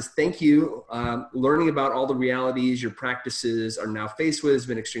 It says, thank you. Learning about all the realities your practices are now faced with has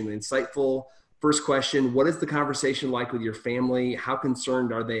been extremely insightful. First question, what is the conversation like with your family? How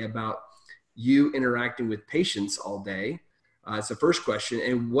concerned are they about you interacting with patients all day? It's the first question.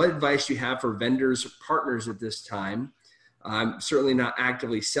 And what advice do you have for vendors or partners at this time? I'm certainly not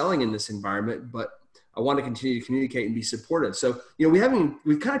actively selling in this environment, but I want to continue to communicate and be supportive. So,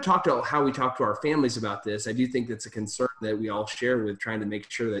 we've kind of talked about how we talk to our families about this. I do think that's a concern that we all share with trying to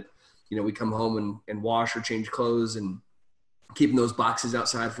make sure that, we come home and wash or change clothes and keeping those boxes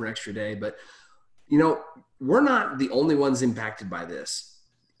outside for an extra day. But, you know, we're not the only ones impacted by this.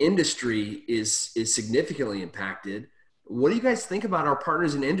 Industry is significantly impacted. What do you guys think about our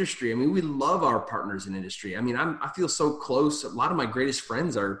partners in industry? I mean, we love our partners in industry. I mean, I feel so close. A lot of my greatest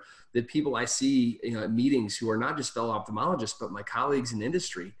friends are the people I see, you know, at meetings who are not just fellow ophthalmologists, but my colleagues in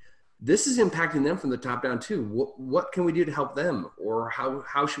industry. This is impacting them from the top down too. What can we do to help them, or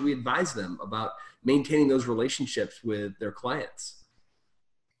how should we advise them about maintaining those relationships with their clients?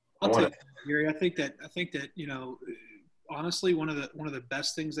 I'll tell you, Gary, I think that, you know, honestly, one of the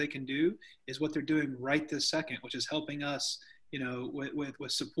best things they can do is what they're doing right this second, which is helping us, you know,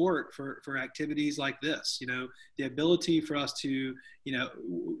 with support for activities like this. You know, the ability for us to, you know,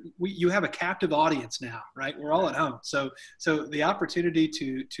 you have a captive audience now, right? We're all at home. So the opportunity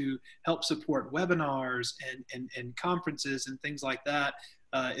to help support webinars and conferences and things like that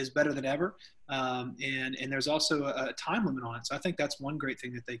is better than ever. And there's also a time limit on it. So I think that's one great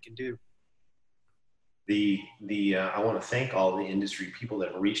thing that they can do. I want to thank all the industry people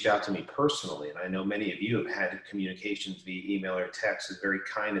that have reached out to me personally. And I know many of you have had communications via email or text. It's very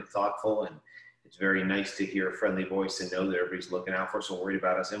kind and thoughtful. And it's very nice to hear a friendly voice and know that everybody's looking out for us and worried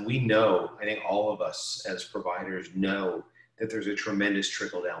about us. And we know, I think all of us as providers know that there's a tremendous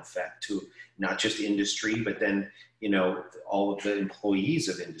trickle down effect to not just industry, but then, you know, all of the employees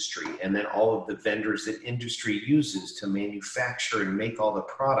of industry, and then all of the vendors that industry uses to manufacture and make all the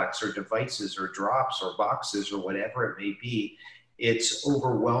products or devices or drops or boxes or whatever it may be. It's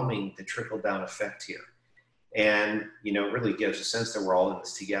overwhelming, the trickle down effect here. And, you know, it really gives a sense that we're all in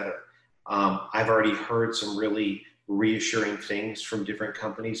this together. I've already heard some really reassuring things from different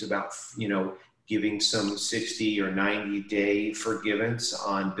companies about, you know, giving some 60 or 90-day forgiveness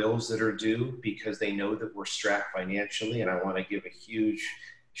on bills that are due because they know that we're strapped financially. And I want to give a huge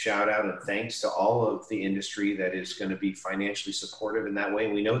shout out and thanks to all of the industry that is going to be financially supportive in that way.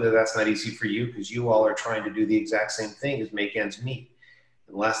 And we know that that's not easy for you because you all are trying to do the exact same thing as make ends meet.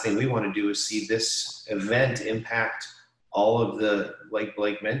 And the last thing we want to do is see this event impact all of the, like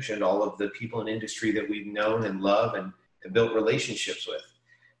Blake mentioned, all of the people in industry that we've known and love and built relationships with.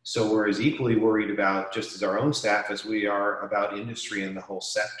 So we're as equally worried about, just as our own staff, as we are about industry and the whole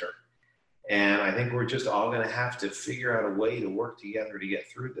sector. And I think we're just all going to have to figure out a way to work together to get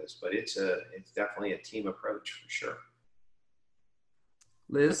through this. But it's definitely a team approach for sure.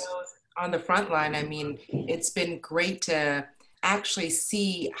 Liz? On the front line, I mean, it's been great to actually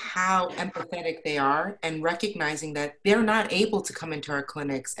see how empathetic they are and recognizing that they're not able to come into our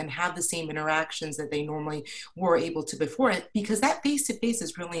clinics and have the same interactions that they normally were able to before, because that face-to-face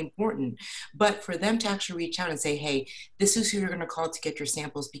is really important. But for them to actually reach out and say, hey, this is who you're going to call to get your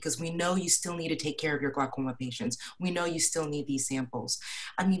samples because we know you still need to take care of your glaucoma patients. We know you still need these samples.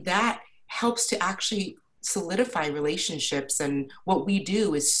 I mean, that helps to actually solidify relationships, and what we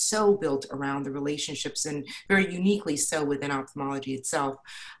do is so built around the relationships and very uniquely so within ophthalmology itself.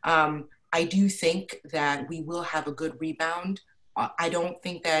 I do think that we will have a good rebound. I don't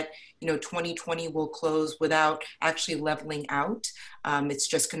think that, you know, 2020 will close without actually leveling out. It's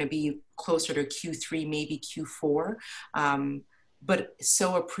just going to be closer to Q3, maybe Q4. But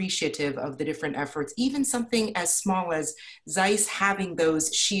so appreciative of the different efforts, even something as small as Zeiss having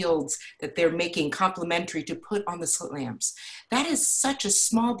those shields that they're making complimentary to put on the slit lamps. That is such a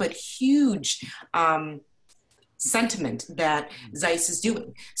small but huge sentiment that Zeiss is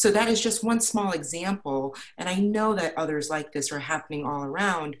doing. So that is just one small example. And I know that others like this are happening all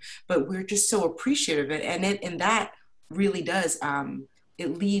around, but we're just so appreciative of it. And that really does,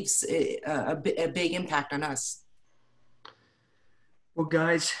 it leaves a big impact on us. Well,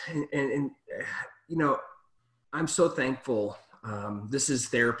 guys, and you know, I'm so thankful. This is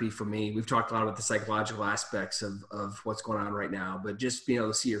therapy for me. We've talked a lot about the psychological aspects of what's going on right now, but just being able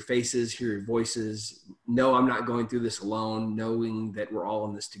to see your faces, hear your voices, know I'm not going through this alone, knowing that we're all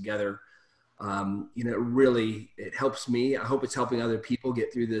in this together. You know, it helps me. I hope it's helping other people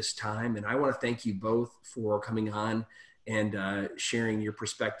get through this time. And I want to thank you both for coming on and sharing your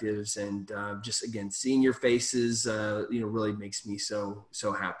perspectives, and just again seeing your faces, you know, really makes me so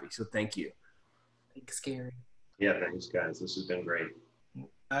happy. So thank you. Thanks, Gary. Yeah, thanks, guys. This has been great.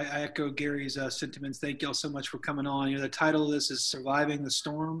 I echo Gary's sentiments. Thank y'all so much for coming on. You know, the title of this is Surviving the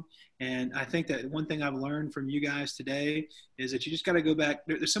Storm. And I think that one thing I've learned from you guys today is that you just got to go back.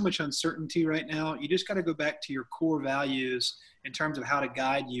 There's so much uncertainty right now. You just got to go back to your core values in terms of how to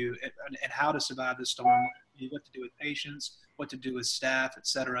guide you and how to survive the storm, what to do with patients, what to do with staff, et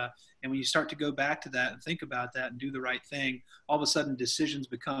cetera. And when you start to go back to that and think about that and do the right thing, all of a sudden decisions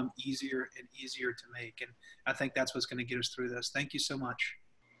become easier and easier to make. And I think that's what's going to get us through this. Thank you so much.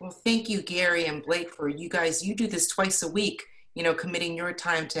 Well, thank you, Gary and Blake, for you guys. You do this twice a week. committing your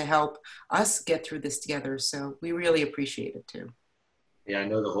time to help us get through this together. So we really appreciate it too. Yeah, I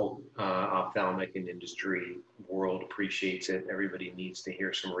know the whole ophthalmic and industry world appreciates it. Everybody needs to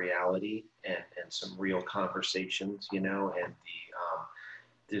hear some reality and some real conversations, and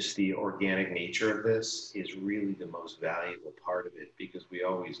just the organic nature of this is really the most valuable part of it, because we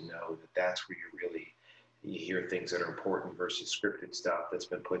always know that that's where you hear things that are important versus scripted stuff that's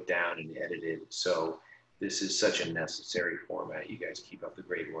been put down and edited. So this is such a necessary format. You guys keep up the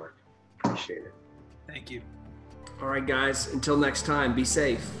great work. Appreciate it. Thank you. All right, guys, until next time, be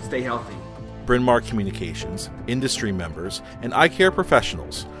safe, stay healthy. Bryn Mawr Communications, industry members, and eye care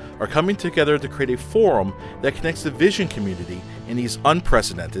professionals are coming together to create a forum that connects the vision community in these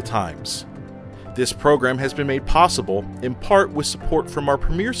unprecedented times. This program has been made possible in part with support from our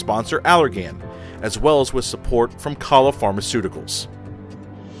premier sponsor, Allergan, as well as with support from Kala Pharmaceuticals.